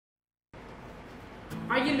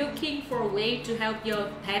Are you looking for a way to help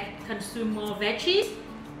your pet consume more veggies?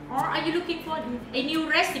 Or are you looking for a new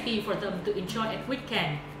recipe for them to enjoy at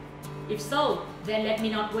weekend? If so, then let me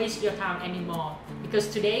not waste your time anymore, because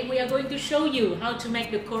today we are going to show you how to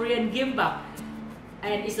make the Korean Kimbap,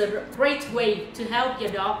 and it's a great way to help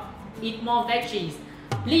your dog eat more veggies.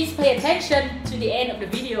 Please pay attention to the end of the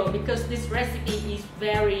video because this recipe is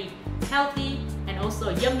very healthy and also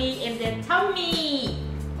yummy in their tummy.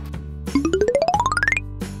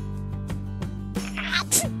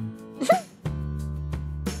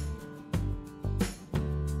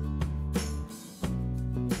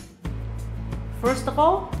 First of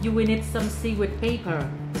all, you will need some seaweed paper,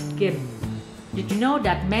 Kim. Did you know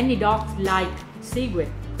that many dogs like seaweed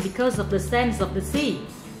because of the scent of the sea?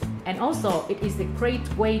 And also, it is a great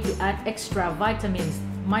way to add extra vitamins,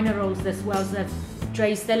 minerals as well as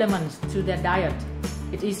trace elements to their diet.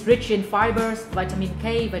 It is rich in fibers, vitamin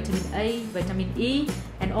K, vitamin A, vitamin E,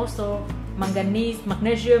 and also manganese,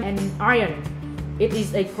 magnesium, and iron. It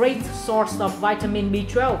is a great source of vitamin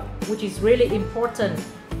B12, which is really important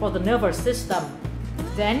for the nervous system.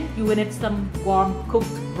 Then you will need some warm cooked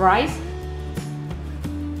rice.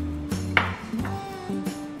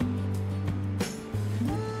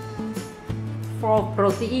 For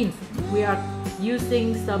proteins, we are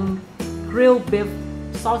using some grilled beef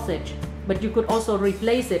sausage, but you could also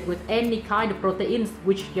replace it with any kind of proteins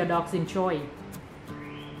which your dogs enjoy.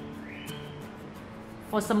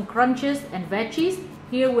 For some crunches and veggies,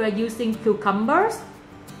 here we are using cucumbers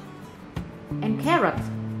and carrots,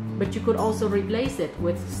 but you could also replace it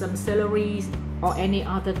with some celery or any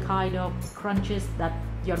other kind of crunches that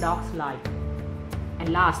your dogs like. And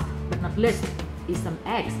last but not least is some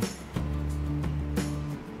eggs.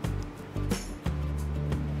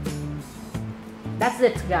 That's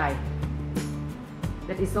it, guys.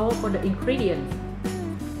 That is all for the ingredients.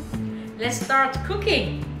 Let's start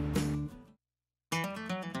cooking.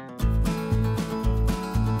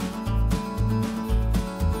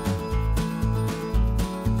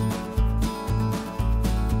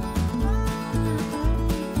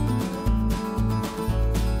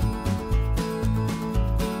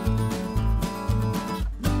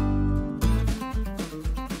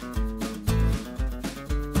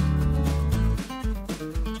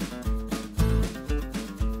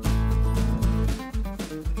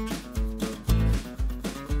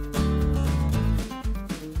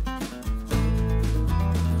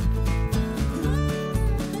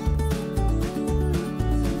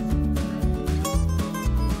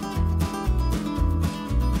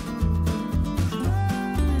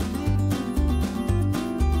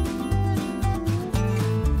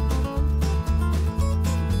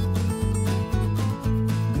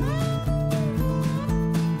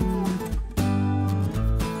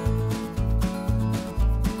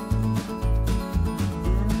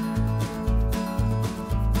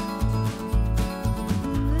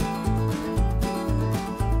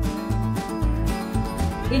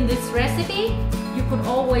 In this recipe, you could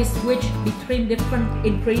always switch between different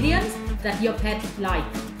ingredients that your pet like.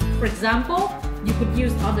 For example, you could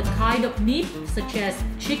use other kind of meat such as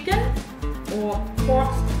chicken or pork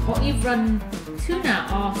or even tuna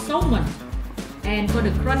or salmon. And for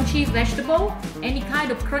the crunchy vegetable, any kind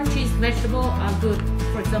of crunchy vegetable are good.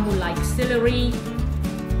 For example, like celery.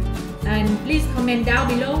 And please comment down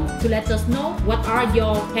below to let us know what are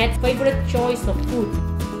your pet's favorite choice of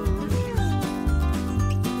food.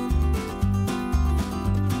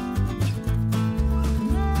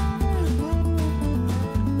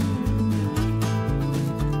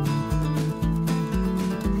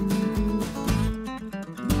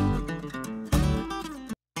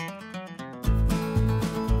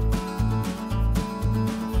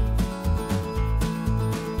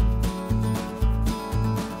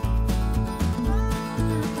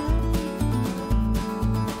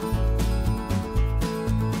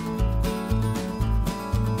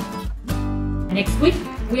 Next week,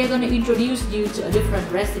 we are going to introduce you to a different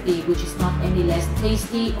recipe which is not any less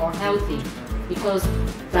tasty or healthy, because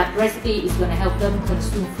that recipe is going to help them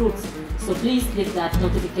consume fruits. So please hit that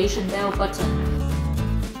notification bell button.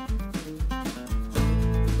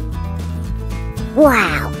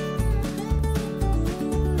 Wow!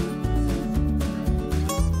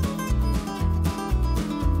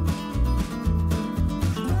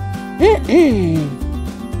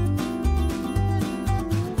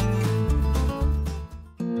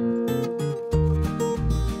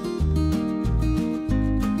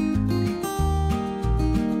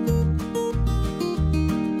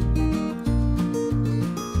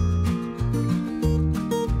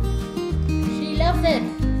 it,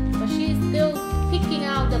 but she's still picking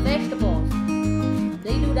out the vegetables.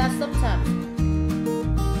 They do that sometimes.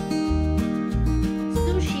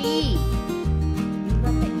 Sushi. You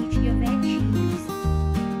love to eat your veggies.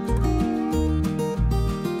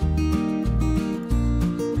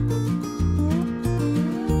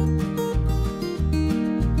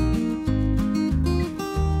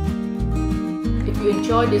 If you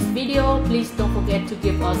enjoyed this video, please don't forget to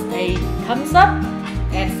give us a thumbs up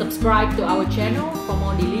and subscribe to our channel for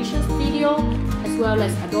more delicious video as well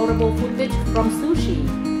as adorable footage from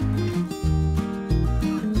Sushi.